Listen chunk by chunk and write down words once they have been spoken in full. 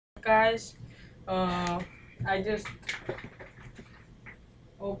Guys, I just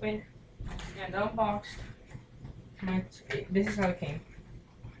opened and unboxed my. This is how it came.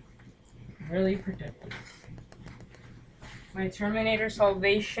 Really protected. My Terminator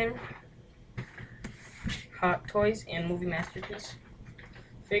Salvation Hot Toys and Movie Masterpiece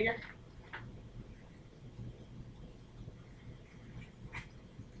figure.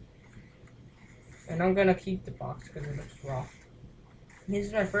 And I'm gonna keep the box because it looks raw. This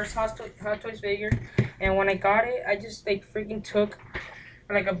is my first Hot Toys figure, and when I got it, I just like freaking took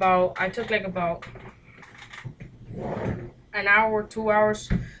like about an hour or 2 hours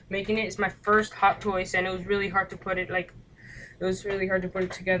making it. It's my first Hot Toys, and it was really hard to put it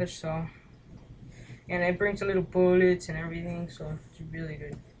together. So, and it brings a little bullets and everything, so it's really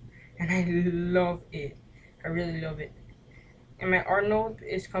good, and I love it. I really love it. And my Arnold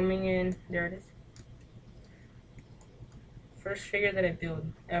is coming in. There it is. First figure that I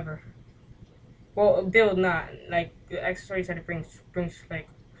build ever. Well, build not like the accessories that it brings like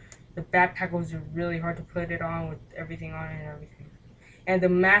the backpack was really hard to put it on with everything on it and everything. And the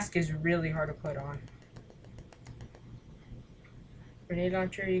mask is really hard to put on. Grenade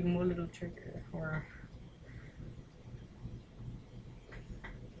launcher, you can move a little trigger or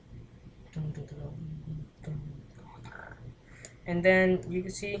and then you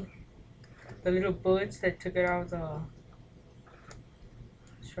can see the little bullets that took it out of the. I'll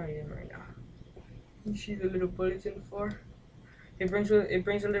show you them right now. You see the little bullets in the floor? It brings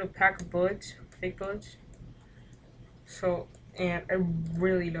a little pack of bullets, fake bullets. So, and I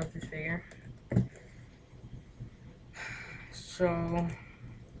really love this figure. So,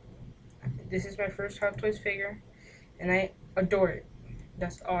 this is my first Hot Toys figure, and I adore it.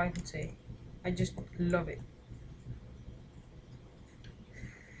 That's all I can say. I just love it.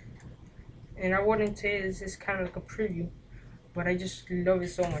 And I wouldn't say this is kind of like a preview, but I just love it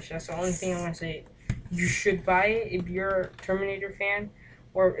so much. That's the only thing I'm gonna say. You should buy it if you're a Terminator fan,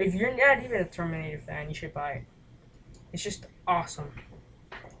 or if you're not even a Terminator fan, you should buy it. It's just awesome.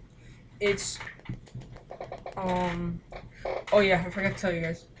 It's oh yeah, I forgot to tell you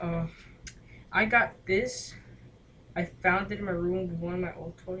guys. I got this. I found it in my room with one of my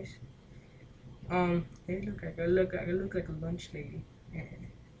old toys. They look like I look like a lunch lady.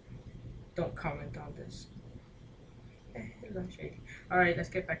 Don't comment on this. Lunch lady. All right, let's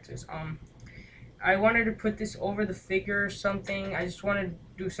get back to this. I wanted to put this over the figure or something. I just wanted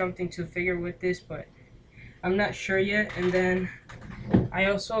to do something to the figure with this, but I'm not sure yet. And then I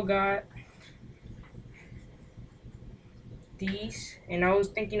also got these, and I was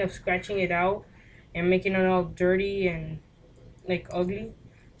thinking of scratching it out and making it all dirty and like ugly,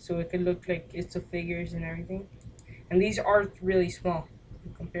 so it could look like it's the figures and everything. And these are really small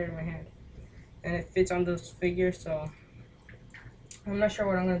compared to my hand, and it fits on those figures, so I'm not sure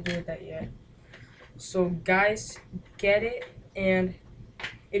what I'm gonna do with that yet. So guys, get it. And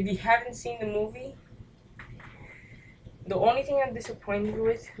if you haven't seen the movie, the only thing I'm disappointed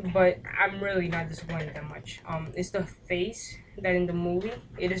with, but I'm really not disappointed that much, is the face. That in the movie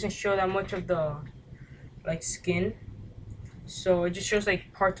it doesn't show that much of the like skin, so it just shows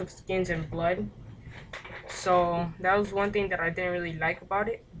like parts of skins and blood. So that was one thing that I didn't really like about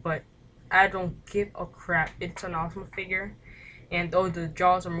it, but I don't give a crap. It's an awesome figure, and though the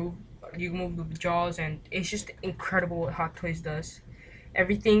jaws are moved, you move the jaws, and it's just incredible what Hot Toys does.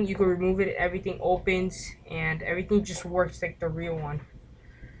 Everything, you can remove it, everything opens, and everything just works like the real one.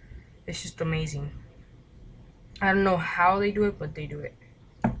 It's just amazing. I don't know how they do it, but they do it.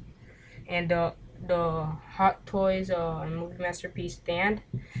 And the Hot Toys Movie Masterpiece stand,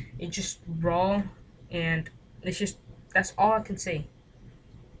 it's just raw, and it's just, that's all I can say.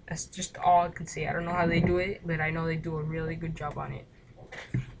 That's just all I can say. I don't know how they do it, but I know they do a really good job on it.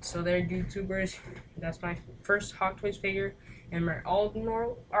 So they're YouTubers. That's my first Hot Toys figure, and my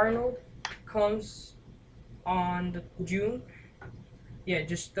Arnold comes on the June. Yeah,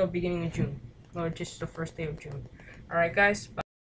 just the beginning of June, or just the first day of June. All right, guys. Bye.